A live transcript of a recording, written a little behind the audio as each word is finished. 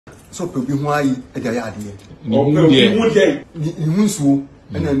so pe bi ho ayi e dey ade ni hunsuo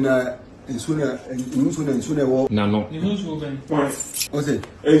na nsuo na wo na no ni hunsuo ben o say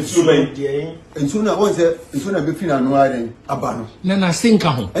nsuo na won say nsuo na be fi na no are aba no na sinka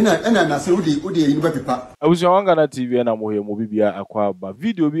ho na say odi yi ba pepa Abusuawan Ghana TV na mo he mo bibia akwa ba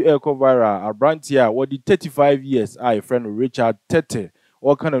video bi eko viral abranti a what the 35 years I friend Richard Tete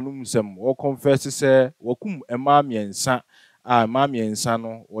o kana numsem o confess say wakum ema miensa a ema miensa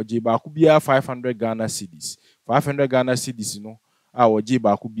no oje ba ku bia 500 Ghana cedis 500 Ghana cedis no a oje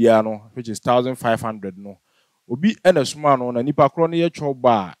ba ku bia no which is 1500 no obi ena suma no na nipa kro no ye Ch0b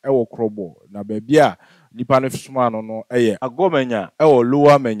Bar e wo krobo na ba bia nipa no suma no eye agomanya e wo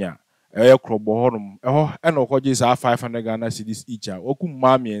lower menya Ch0b honum eno kwaje sa 500 Ghana cedis each a okum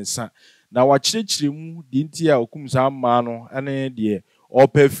ma miensa na wakyerechire mu di ntia okum sa ma no ene de o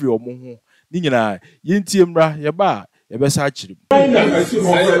pefri omo ho ni nyina yentie mra ye ba ye besa akyire I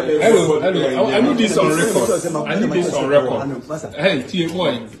need this on record. Hey, tie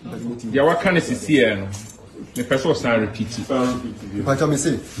boy. Ya waka ne sisi no. Me person san repeat it. But me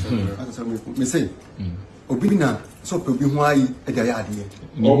say obi na so pe bi ho ayi e dey ade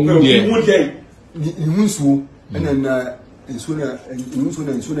ni hunsuo na nsuo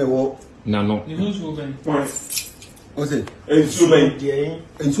na wo na no ni hunsuo ben o say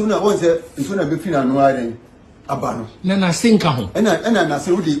nsuo na won say nsuo na be fi na no are aba no na sinka ho na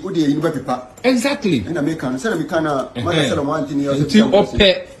say odi yi ba pepa exactly na me kan say na me kan na ma say na one thing you say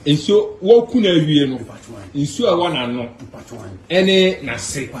ope nsuo wo ku na awie no nsuo a wana no ene na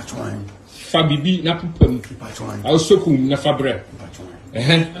se Fabibi na pupam also na fabre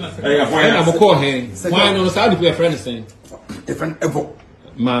na boko he why no say the friend saying a friend evo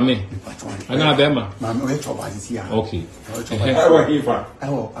mame ana bema mame we Ch0b Bar this year okay awa hifa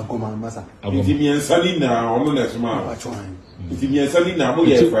agoma masa iti miensali na ono na suma iti miensali na mo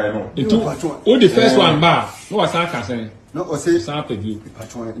ye fa no o the first one ba no was aka say no o say san pebi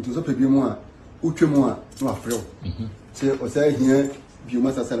Ch0b into so pebi mu a utwemu a no afrɛ say o say here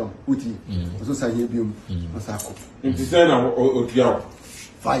biomasa salon uti so say here biom masako iti say na otua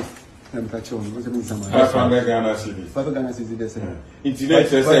 5 na mtacho no say me sama 500 Ghana cedis 5 Ghana cedis dese iti let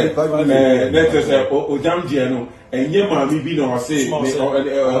say o jam die no enye ma mi bi na o say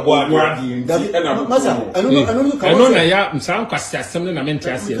obuadi na masa anu na ya msan kwasi asem na me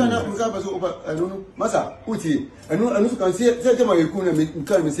ntiase kana msa so anu masa uti anu so kan say ma yeku na me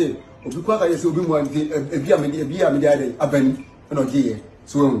kan me say obi kwa ka yesi obi mu ante ebi a me dey abani na oje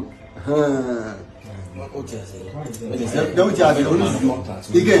so okay don't just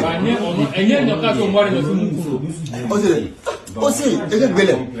again enye no ka so mo re no fi mu o se ege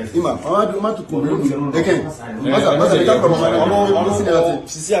gbele ima ma to ko again masa ka promo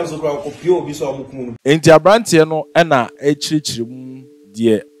sisi am so kwa kopio obi so amukum enti abrantie no na ekyirikyiri mu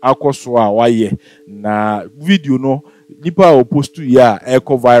de akoso a waye na video no nipa o postu ya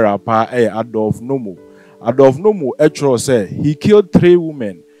eko viral pa Adolf Nomo etro say he killed 3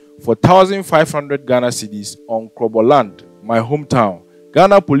 women for 1,500 Ghana cedis on Ch0b land, my hometown.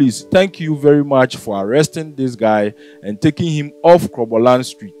 Ghana police, thank you very much for arresting this guy and taking him off Ch0b land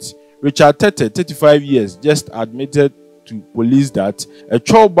street. Richard Tete, 35 years, just admitted to police that a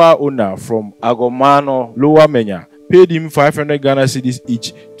Ch0b Bar owner from Agomano, Lower Menya, paid him 500 Ghana cedis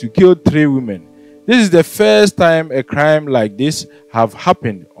each to kill 3 women. This is the first time a crime like this have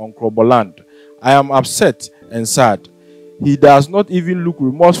happened on Ch0b land. I am upset and sad. He does not even look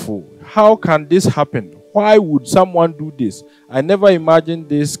remorseful. How can this happen? Why would someone do this? I never imagined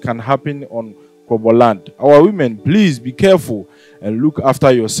this can happen on Ch0b land. Our women, please be careful and look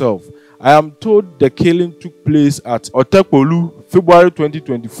after yourself. I am told the killing took place at Otekpolu, February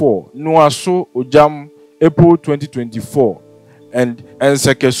 2024, Nuaso Ojam, April 2024, and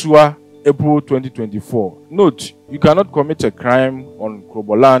Sekesua, April 2024. Note, you cannot commit a crime on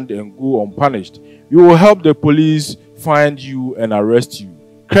Ch0b land and go unpunished. We will help the police find you and arrest you.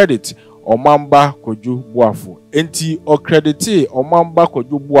 Credit Omamba Kojo Buafo. Enti o credit Omamba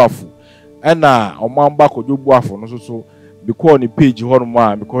Kojo Buafo. Ena Omamba Kojo Buafo no so because on the page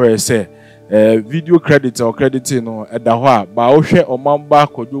honma because say video credit or credit no eda ho a ba o hwe Omamba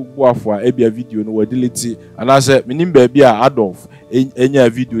Kojo Buafo a ebia video no we delete and say minim ba bia Adolf enya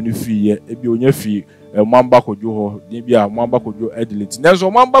video no free ye ebia onya free Omamba Kojo ho ni bia Omamba Kojo delete. Nenso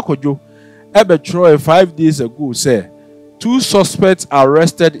Omamba Kojo Ebetro 5 days ago say 2 suspects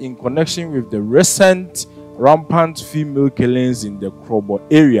arrested in connection with the recent rampant female killings in the Ch0b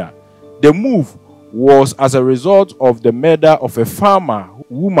area. The move was as a result of the murder of a farmer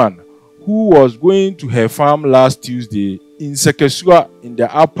woman who was going to her farm last Tuesday in Sekesua in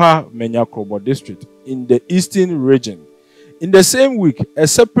the upper Menya Ch0b district in the eastern region. In the same week, a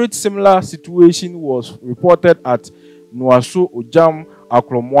separate similar situation was reported at Nuaso Ojam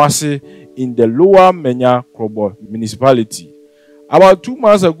Akromwase in the Lower Menya Krobo municipality. About 2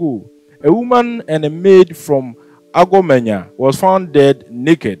 months ago, a woman and a maid from Agomenya was found dead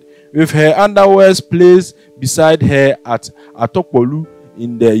naked, with her underwears placed beside her at Atokpolu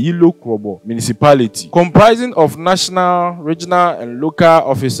in the Yilo Krobo municipality. Comprising of national, regional, and local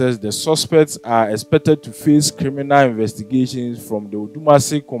officers, the suspects are expected to face criminal investigations from the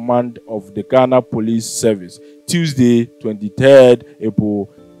Odumase Command of the Ghana Police Service, Tuesday, 23rd April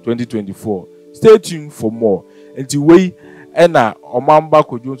 2024. Stay tuned for more. Until we ena Omamba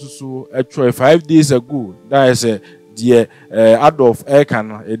Kojonsusu 5 days ago, that is the Adolf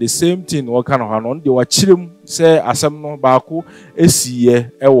Ekan, the same thing Wakan Hanon, they were chilling. Say asem no baako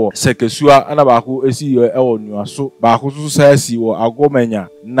esiye ewo sekesua ana baako esiye ewo nuaso baako so say si wo Agomenya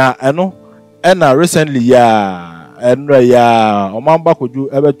na eno na recently Omamba Kojo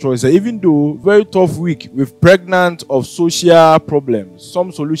ebe choice even though very tough week with pregnant of social problems,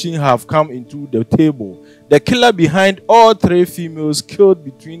 some solutions have come into the table. The killer behind all 3 females killed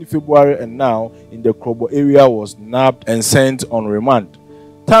between February and now in the Krobo area was nabbed and sent on remand,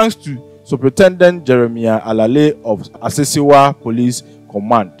 thanks to Superintendent Jeremiah Alale of Asesiwa Police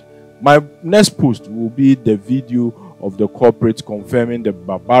Command. My next post will be the video of the corporate confirming the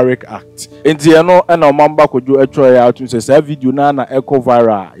barbaric act. Entiano and Omamba Kojo Etroy out to say video na echo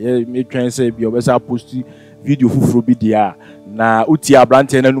viral. Yeah, me try say be obesa post video fufuro bi dia na uti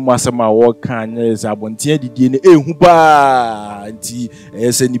abrante na numa asema wo kan yes abontie didie ne ehu ba nti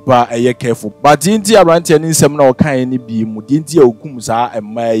ese nipa eye careful but nti abrante ne nsem na wo kan ne bi mu de nti okum saa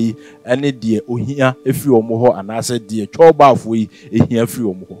emai ene de ohia efiri omo ho anase de Ch0b Bar yi ehia efiri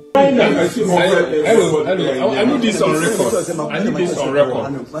omo ho. Hello, I need this on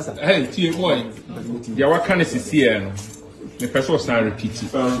record. Hey, tie boy. Ya wa kan ese here no. Me person san repeat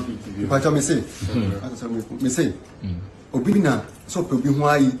it. But me say, me say, obi na so pe obi ho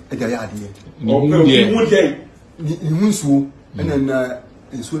ayi e da ya ade. Obi mu dey. Ni hunsuo na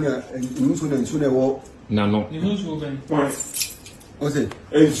nsuo na nsuo na wo na no. Ni hunsuo ben. O say,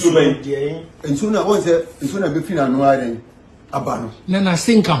 nsuo ben. Nsuo na won say nsuo na be fi na no are abano. Na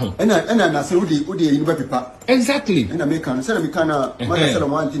sinka ho. Na say odi yi ba pepa. Exactly. Na me kan say na me kan na ma say na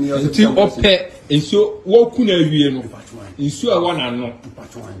mo antini yo. Nti ope nsuo wo ku na awie no. Nsuo a wa na no.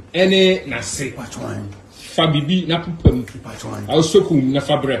 Ene na se. Fa bibi na pupam. A sokum na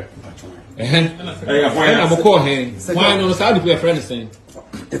fabre. Na boko he. Why no say the friend saying?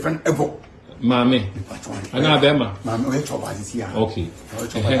 The friend evo. Mame. Ana bema. Mame we Ch0b Bar this year. Okay.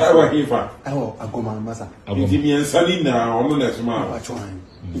 Ewa hifa. Ewo agoma masa. Iti miensali na ono na suma.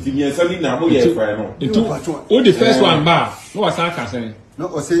 Iti miensali na mo ye fa no. Who the first one ba? No was aka saying. No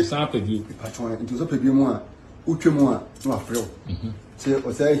o say sa pebio. Into so pebio mu a utwemu a no afrɛ. Say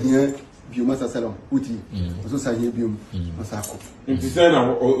o say here bio masa salon uti. O so say here bio masa akɔ. Iti say na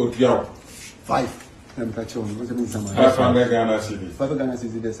o tia 5. Na me ka Ch0b no say me sama. 500 Ghana cedis. 5 Ghana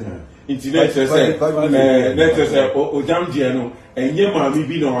cedis dey say. Iti let say let's say o jam die no enye ma mi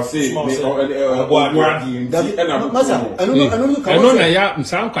bi na o say obuadi nti e na masa eno na ya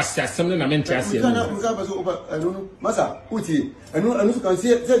msan kwasi asem na mente ase eno na msa ba so eno masa uti eno so kan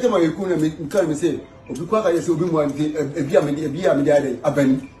say ma yeku na me kan me say obi kwa ka ye say obi mu anti ebi a me dey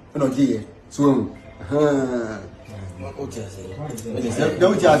abani na oje ye so Okay,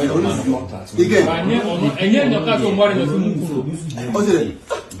 don't charge again. Enye no ka so mwari no fimu kuro.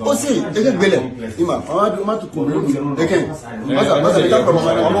 O say again bele. Ima, ma to ko again. Masa ka ko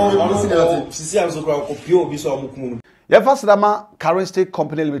mama sisi am so kwa kopio obi so amukum. Ya fasidama Arrεsts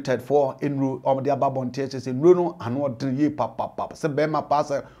Company Limited for enru omde ababonte chese enru no ano odre ye papa se be ma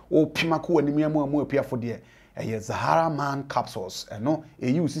pass o pima ko animia mu apiafo de Zahara Man capsules eno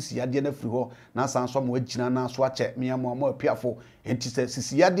eyi sisi yade na firi ho na san so mo agina na so ache miamo mo apiafo enti se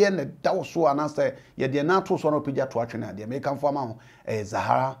sisi yade na dawo so anase yede na to so no pija to atwe na de me kan fo ma ho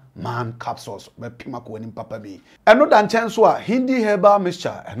Zahara Man capsules be pima ko anim papa bi eno da nchen so a hindi herbal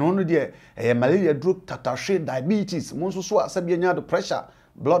mixture eno no de malaria drug tatashe diabetes mo so asabi anya the pressure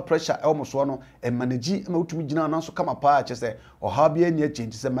blood pressure elmoso no manage ma utumi gina na so kama pa chese oha bia ni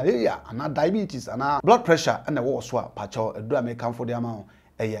change se malaria ana diabetes ana blood pressure na wo so a pacho edu American for the amount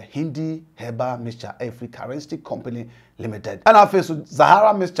Hindi herbal mixture Arrεsts Company Limited ana face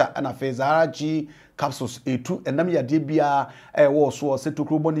Zahara mixture ana face Zahara G capsules etu enam yade bia wo so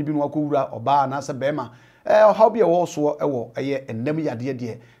setokro boni bi no akowura oba na se bema oha bia wo so wo enam yade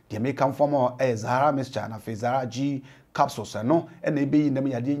de American form Zahara mixture ana face Zahara G capsules no na ebe yi nam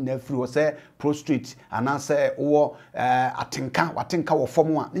yade nyina free ho say prostrate ana say wo watenka wo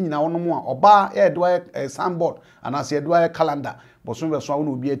form a nyina wonom a oba e do sandboard ana say do calendar boso be so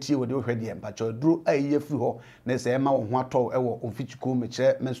wo obi atie wo de hwede e mpacho duro ayi free ho na say ma wo ho atọ e wo onfichiko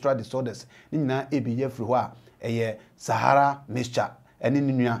mekire menstrual disorders nyina ebe ye free ho a eye Sahara mixture ene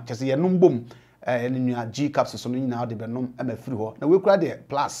ninua kese ye nom bom ene nua G capsules no nyina de be nom ama free ho na we kura de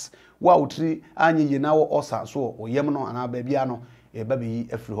plus wa utri anye ye na wo osa so oyem no ana ba bia no e ba be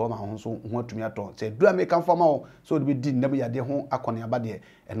afiri ho ma ho so ho atumi ato se do American farmer ho so de be di ndam yade ho akone aba de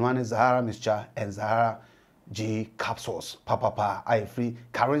eno ane Sahara mixture and Sahara G capsules papa I free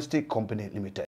Arrεsts Company Limited.